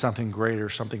move to something greater,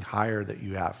 something higher that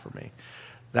you have for me.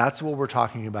 That's what we're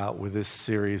talking about with this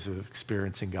series of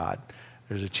experiencing God.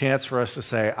 There's a chance for us to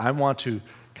say, I want to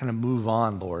kind of move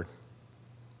on, Lord,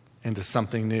 into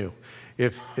something new.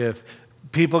 If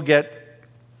people get,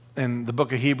 and the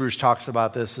book of Hebrews talks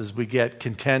about this, as we get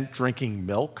content drinking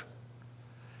milk,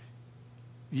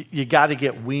 you got to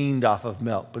get weaned off of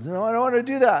milk. But no, I don't want to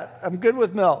do that. I'm good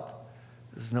with milk.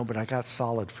 Says, no, but I got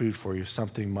solid food for you,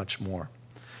 something much more.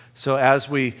 So as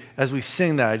we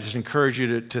sing that, I just encourage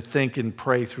you to think and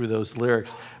pray through those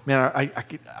lyrics. Man,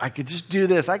 I could just do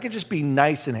this. I could just be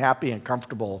nice and happy and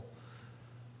comfortable.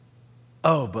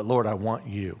 Oh, but Lord, I want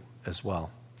you as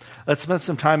well. Let's spend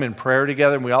some time in prayer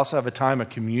together. And we also have a time of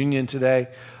communion today.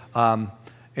 And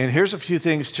here's a few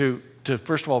things to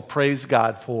first of all praise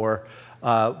God for.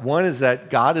 One is that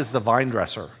God is the vine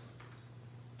dresser.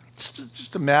 It's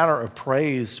just a matter of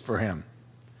praise for him.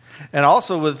 And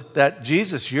also with that,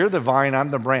 Jesus, you're the vine, I'm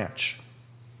the branch.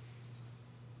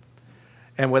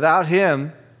 And without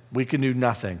him, we can do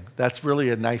nothing. That's really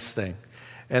a nice thing.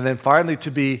 And then finally, to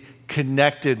be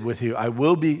connected with you. I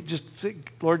will be, just say,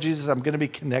 Lord Jesus, I'm going to be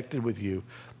connected with you.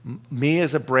 Me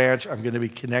as a branch, I'm going to be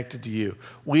connected to you.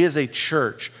 We as a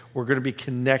church, we're going to be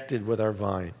connected with our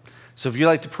vine. So if you'd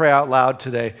like to pray out loud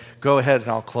today, go ahead and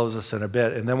I'll close this in a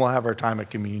bit, and then we'll have our time of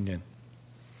communion.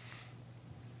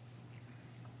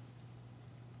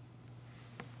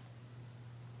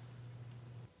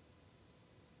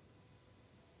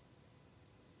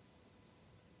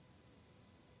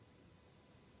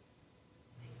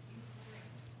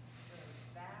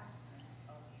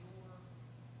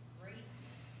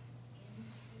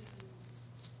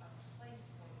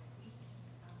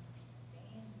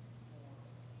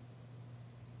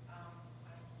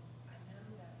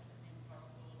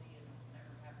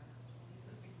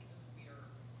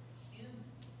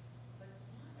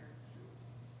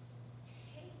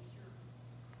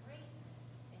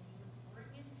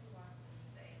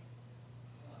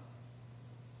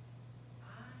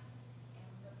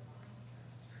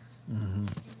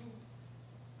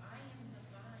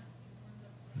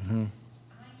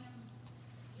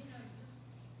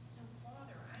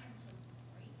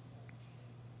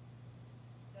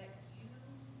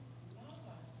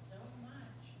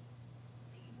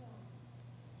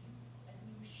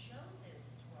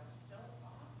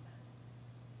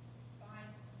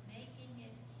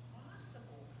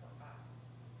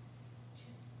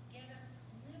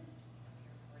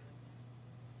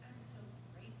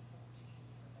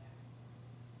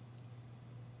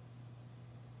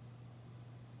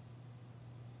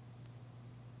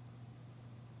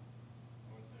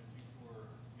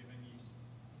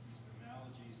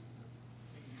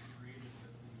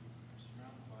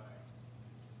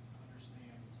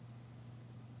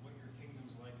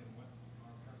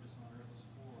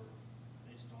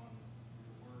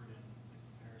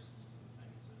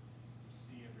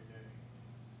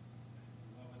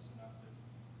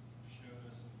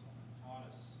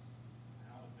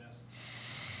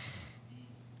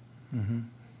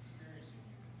 experiencing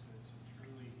you, to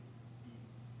truly be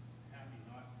happy,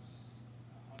 not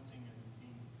hunting and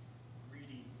being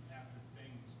greedy after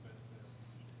things, but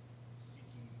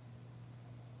seeking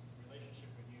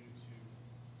relationship with you to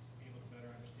be able to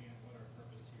better understand what our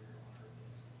purpose here on earth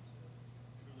is, and to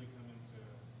truly come into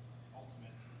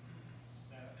ultimate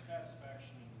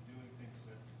satisfaction in doing things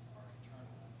that are eternal,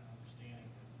 and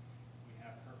understanding that we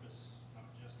have purpose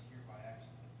not just here by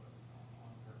accident, but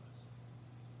on purpose.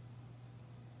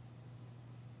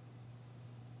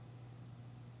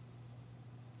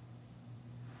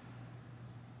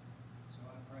 So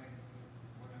I pray that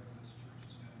whatever this church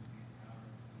is going to be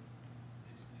encountering with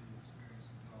this new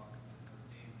experience of God, with our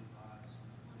daily lives,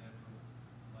 with whatever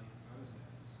life throws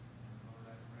at us. And Lord,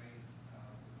 I pray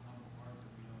with humble heart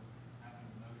that we don't have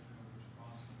an emotional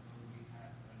response, but Lord, we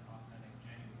have an authentic,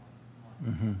 genuine one,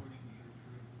 according to your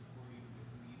truth, according to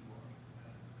who you are,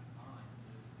 the kind,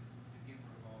 the giver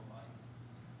of all life.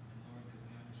 And Lord, that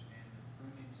we understand that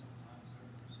pruning sometimes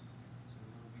hurts. So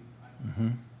Lord, I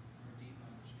pray for a deep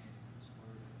understanding of this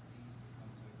word and peace that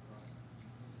comes over us, that you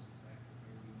put us exactly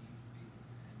where we need to be,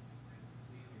 and that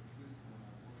we are truthful in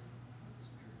our worship with the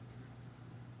spirit of truth.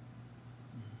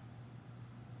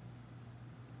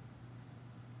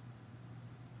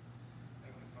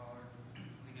 Heavenly Father,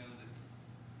 we know that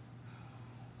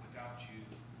without you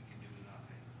we can do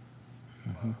nothing,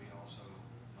 but we also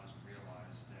must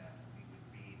realize that we would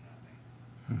be nothing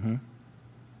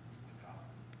without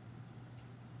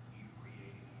you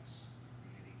creating us,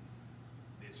 creating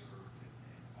this earth and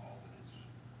all that is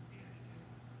in it. And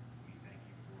we thank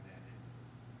you for that, and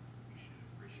we should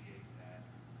appreciate that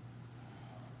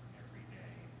every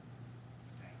day.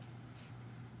 Thank you.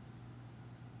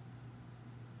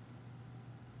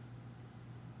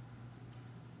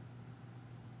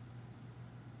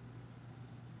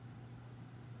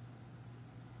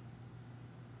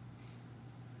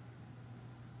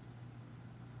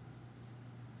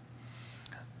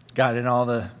 God, in all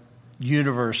the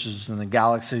universes and the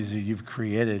galaxies that you've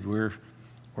created, we're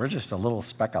just a little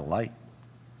speck of light.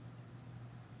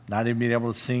 Not even being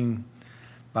able to see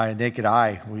by a naked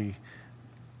eye, we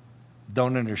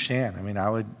don't understand. I mean, I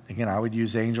would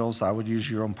use angels, I would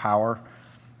use your own power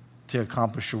to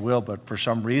accomplish your will, but for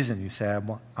some reason you say, I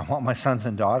want my sons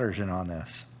and daughters in on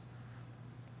this.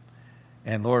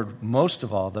 And Lord, most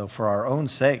of all, though, for our own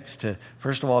sakes, to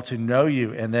first of all, to know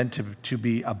you, and then to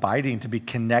be abiding, to be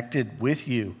connected with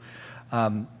you.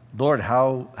 Lord,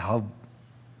 how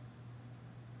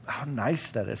nice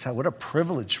that is. What a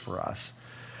privilege for us.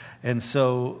 And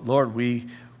so, Lord,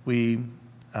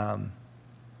 I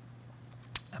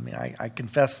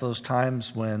confess those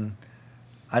times when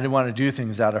I didn't want to do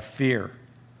things out of fear,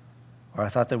 or I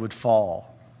thought they would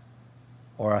fall,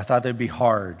 or I thought they'd be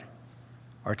hard,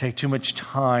 or take too much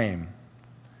time.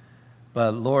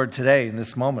 But Lord, today in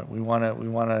this moment, we want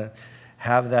to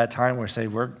have that time where we say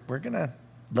we're going to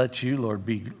let you, Lord,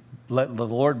 let the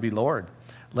Lord be Lord.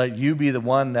 Let you be the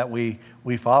one that we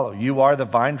follow. You are the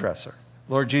vine dresser,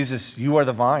 Lord Jesus. You are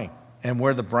the vine, and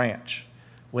we're the branch.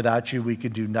 Without you, we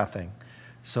could do nothing.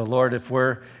 So, Lord, if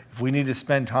we need to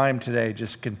spend time today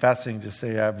just confessing, to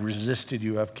say I've resisted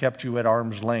you, I've kept you at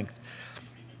arm's length,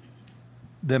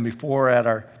 then before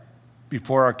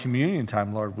our communion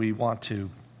time, Lord, we want to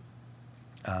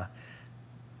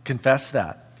confess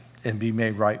that and be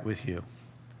made right with you.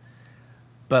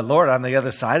 But Lord, on the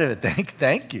other side of it,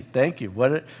 thank you.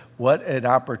 What an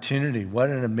opportunity, what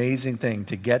an amazing thing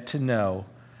to get to know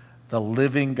the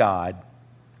living God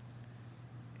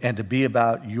and to be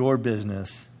about your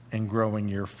business and growing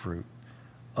your fruit.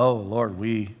 Oh, Lord,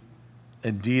 we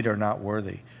indeed are not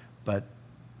worthy, but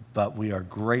we are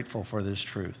grateful for this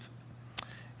truth.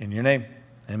 In your name,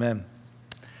 amen.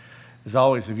 As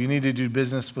always, if you need to do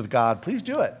business with God, please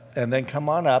do it. And then come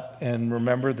on up and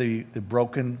remember the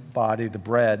broken body, the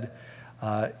bread,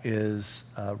 is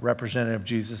representative of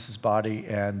Jesus' body,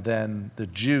 and then the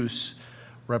juice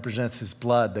represents his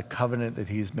blood, the covenant that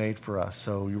he's made for us.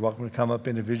 So you're welcome to come up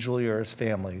individually or as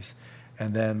families.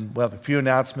 And then we'll have a few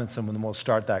announcements, and then we'll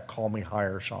start that Call Me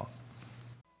Higher song.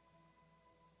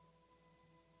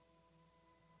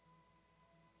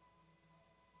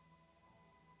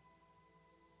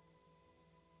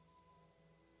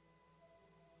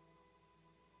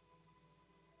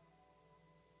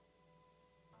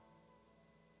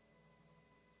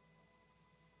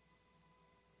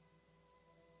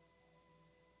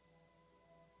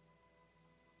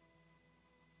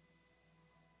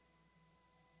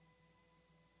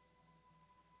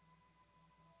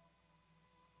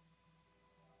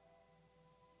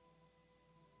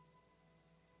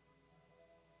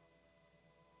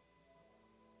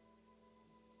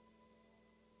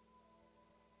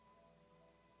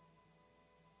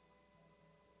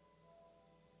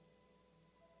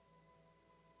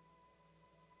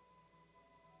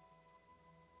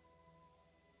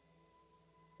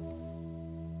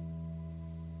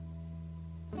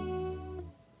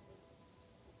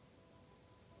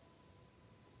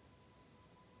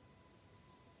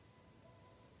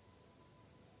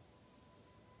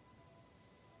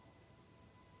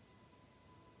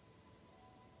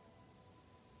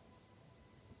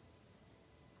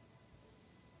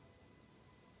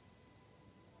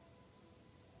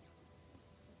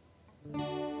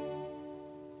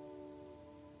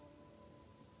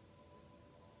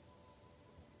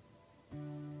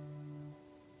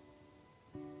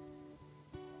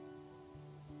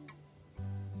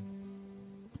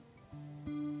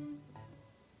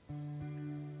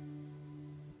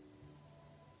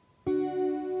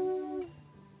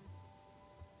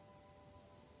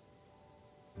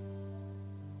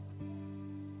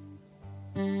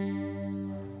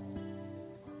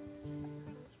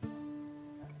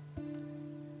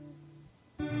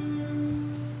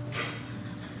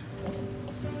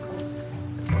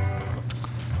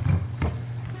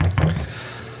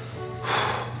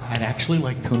 actually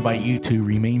like to invite you to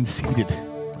remain seated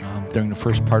during the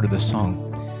first part of the song.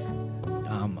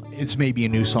 It's maybe a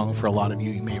new song for a lot of you.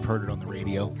 You may have heard it on the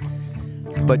radio.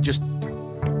 But just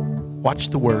watch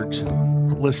the words,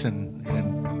 listen,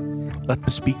 and let them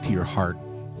speak to your heart.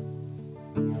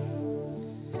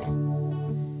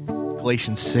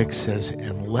 Galatians 6 says,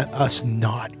 "And let us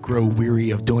not grow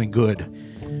weary of doing good,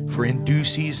 for in due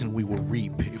season we will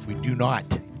reap if we do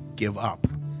not give up."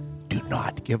 Do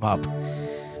not give up.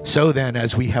 So then,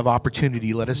 as we have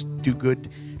opportunity, let us do good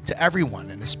to everyone,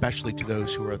 and especially to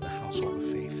those who are of the household of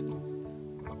faith.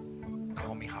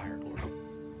 Call me higher, Lord.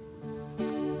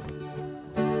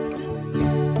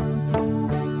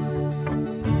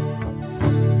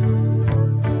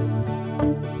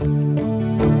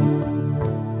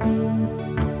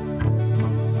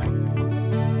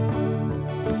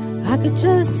 I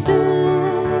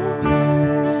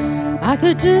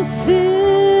could just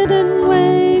sit and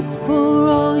wait for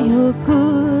all your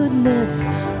goodness,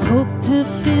 hope to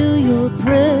feel your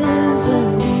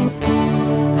presence.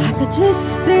 I could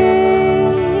just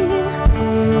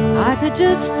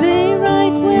stay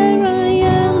right where I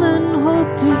am and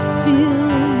hope to feel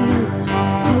you,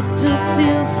 hope to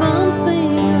feel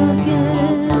something again.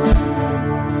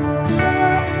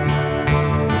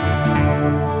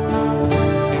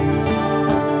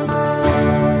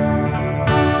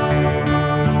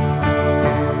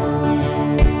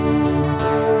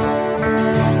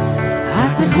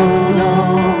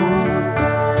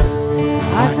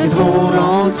 I could hold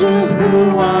on to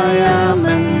who I am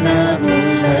and never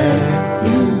let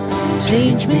you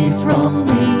change me from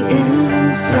the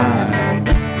inside.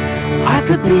 I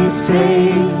could be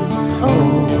safe,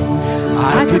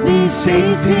 I could be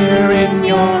safe here in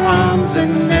your arms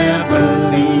and never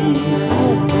leave.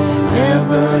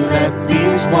 Never let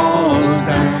these walls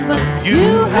down, but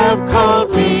you have called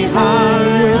me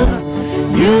higher.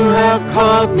 You have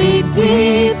called me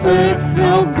deeper, and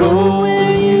I'll go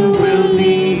where you will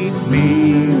lead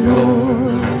me,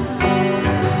 Lord.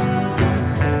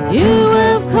 You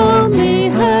have called me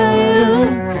higher,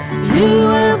 you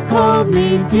have called me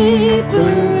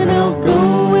deeper, and I'll go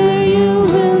where you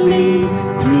will lead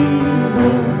me,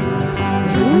 Lord.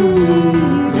 You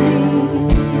lead me.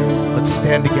 Let's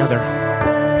stand together.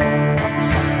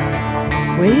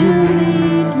 Where you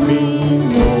lead me,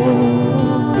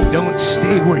 Lord. Don't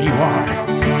stay where you are.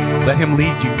 Let him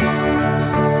lead you.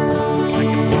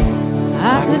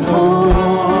 I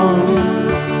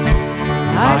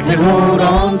could hold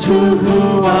on to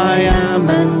who I am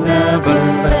and never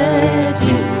let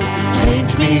you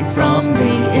change me from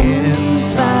the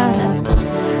inside.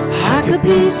 I could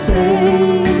be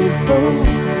safe,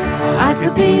 I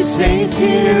could be safe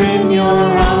here in your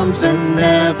arms and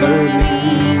never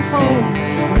leave home.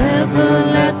 Never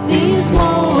let these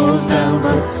walls down,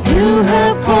 but you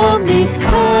have called me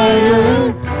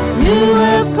higher. You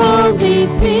have called me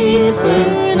deeper,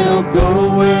 and I'll go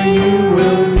where you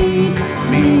will lead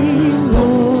me,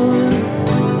 Lord.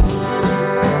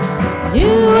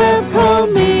 You have called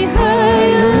me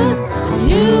higher.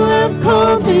 You have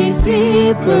called me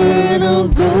deeper, and I'll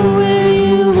go where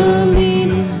you will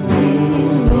lead me,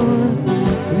 Lord.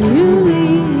 Where you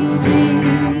lead me.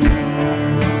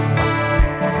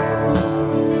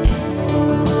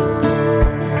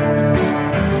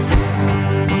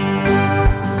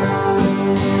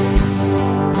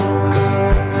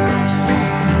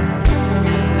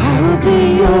 I will be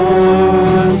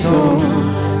yours,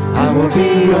 I will be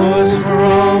yours for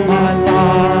all my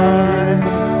life.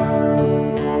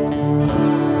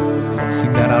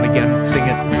 Sing that out again. Sing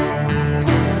it.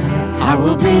 I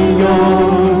will be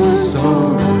yours,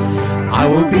 I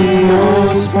will be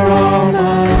yours for all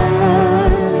my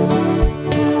life.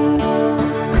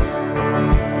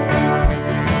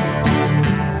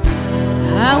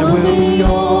 I will be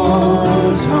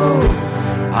yours,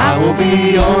 I will be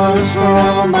yours for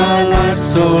all my life,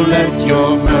 so let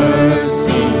your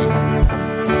mercy.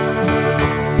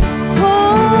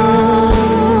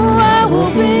 I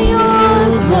will be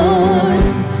yours, Lord,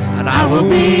 and I will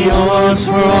be yours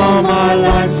for all my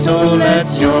life, so let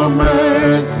your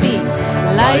mercy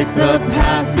light the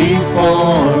path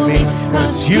before me,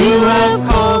 'cause you have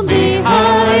called me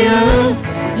higher,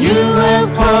 you have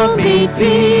called me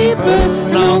deeper,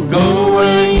 and I'll go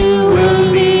where you will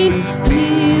lead me,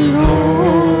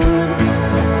 Lord.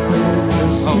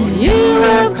 You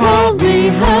have called me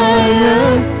higher,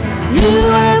 you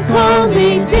have called me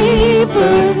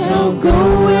deeper, and I'll go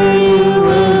where you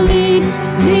will lead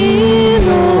me,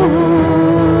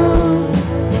 Lord.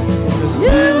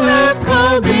 You have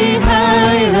called me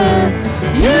higher,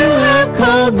 you have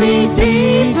called me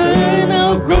deeper, and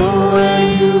I'll go where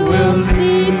you will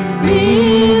lead me,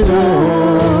 Lord.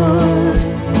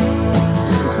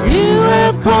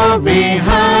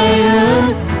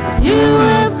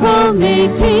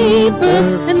 deeper,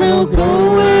 and I'll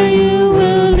go where you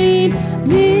will lead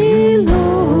me,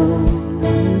 Lord.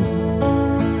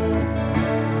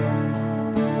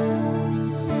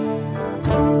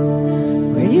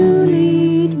 Where you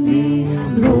lead me,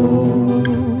 Lord.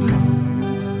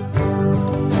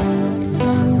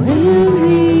 Where you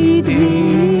lead me.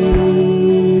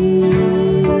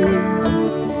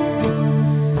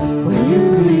 Where you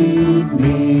lead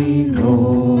me,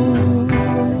 Lord.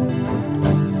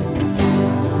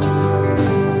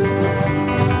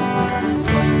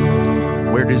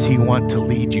 Where does he want to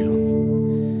lead you?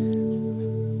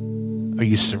 Are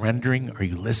you surrendering? Are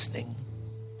you listening?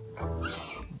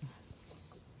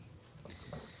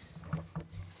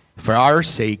 For our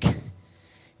sake,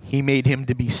 he made him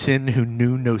to be sin who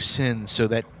knew no sin, so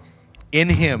that in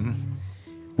him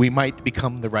we might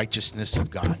become the righteousness of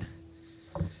God.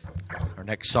 Our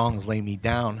next song is Lay Me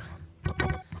Down,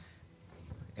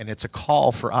 and it's a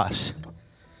call for us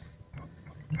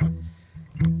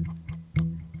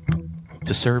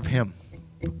to serve him.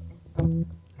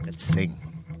 Let's sing.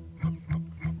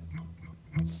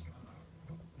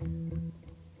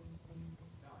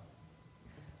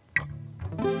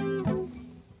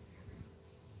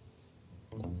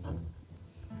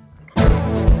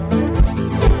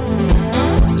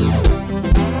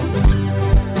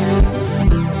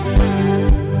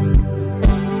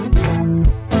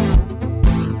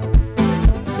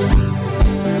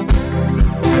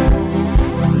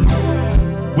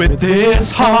 With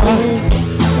this heart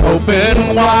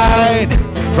open wide,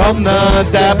 from the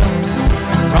depths,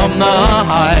 from the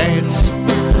heights,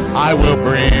 I will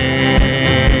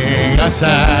bring a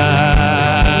sacrifice.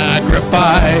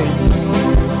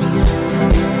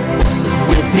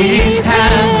 With these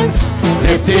hands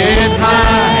lifted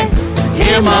high,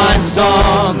 hear my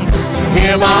song,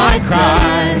 hear my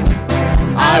cry.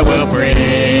 I will bring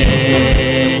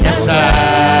a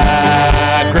sacrifice.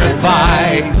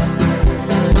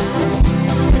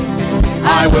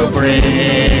 I will bring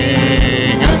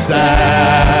a sacrifice.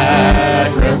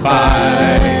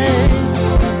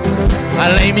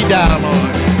 I lay me down,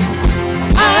 Lord.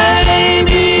 I lay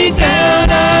me down,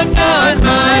 I'm not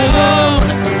my own.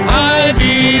 I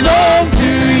belong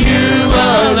to you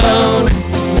alone.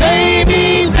 Lay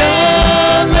me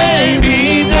down, lay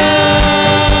me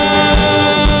down.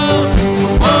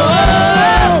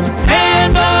 Oh,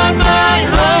 and on my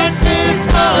heart this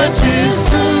much is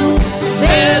true.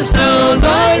 There's no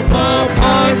life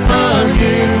apart from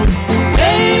you.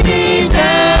 Lay me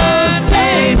down,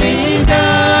 lay me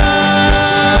down.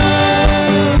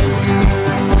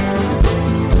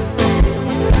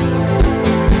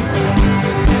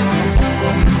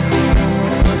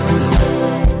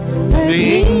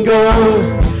 Letting go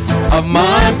of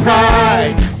my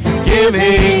pride,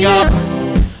 giving up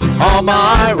all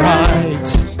my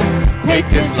rights. Take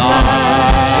this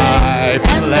life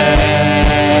and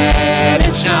let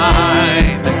it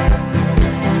shine.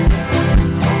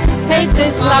 Take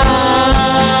this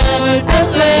life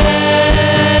and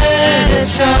let it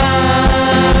shine.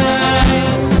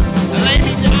 Lay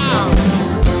me down.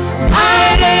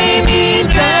 I lay me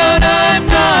down, I'm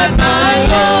not my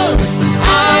own.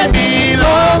 I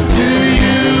belong to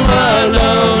you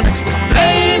alone.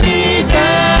 Lay me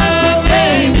down,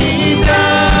 lay me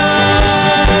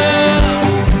down.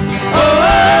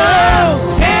 Oh,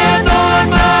 and on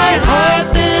my heart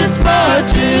this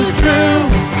much is true.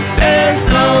 There's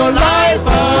no life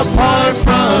apart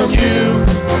from you.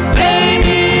 Lay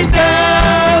me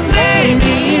down, lay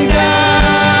me down.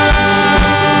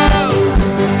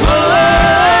 Oh,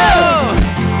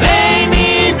 lay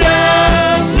me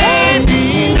down, lay me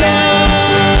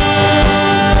down.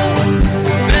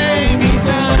 Lay me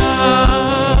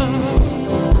down.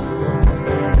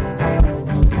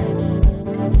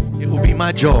 It will be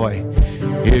my joy.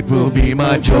 It will be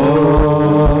my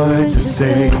joy to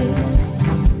say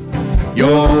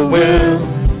your will,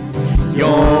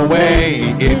 your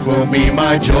way. It will be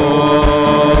my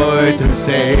joy to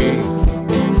say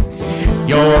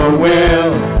your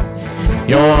will,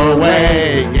 your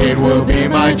way. It will be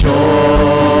my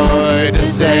joy to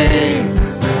say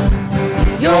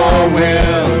your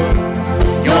will,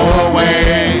 your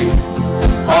way,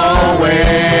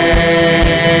 always.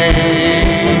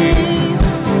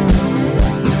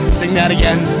 Sing that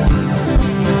again.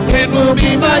 It will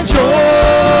be my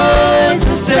joy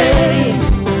to say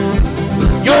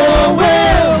your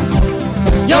will,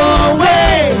 your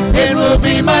way. It will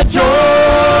be my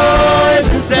joy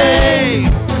to say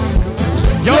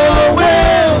your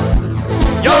will,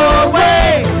 your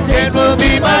way. It will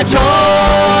be my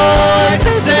joy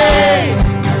to say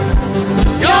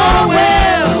your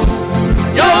will,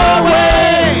 your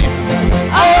way,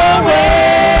 always.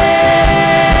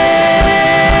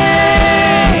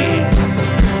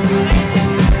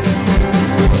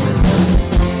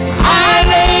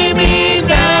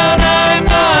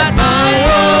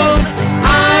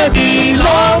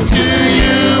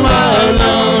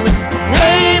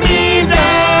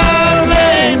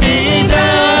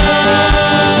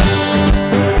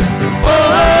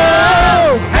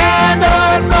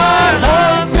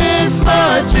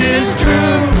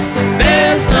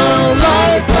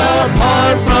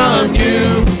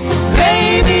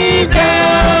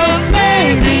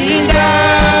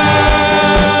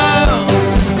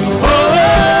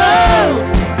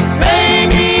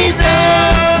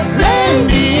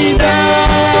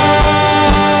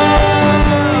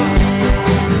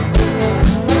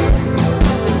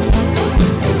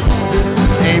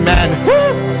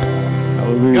 Amen.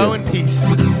 Hallelujah. Go in peace.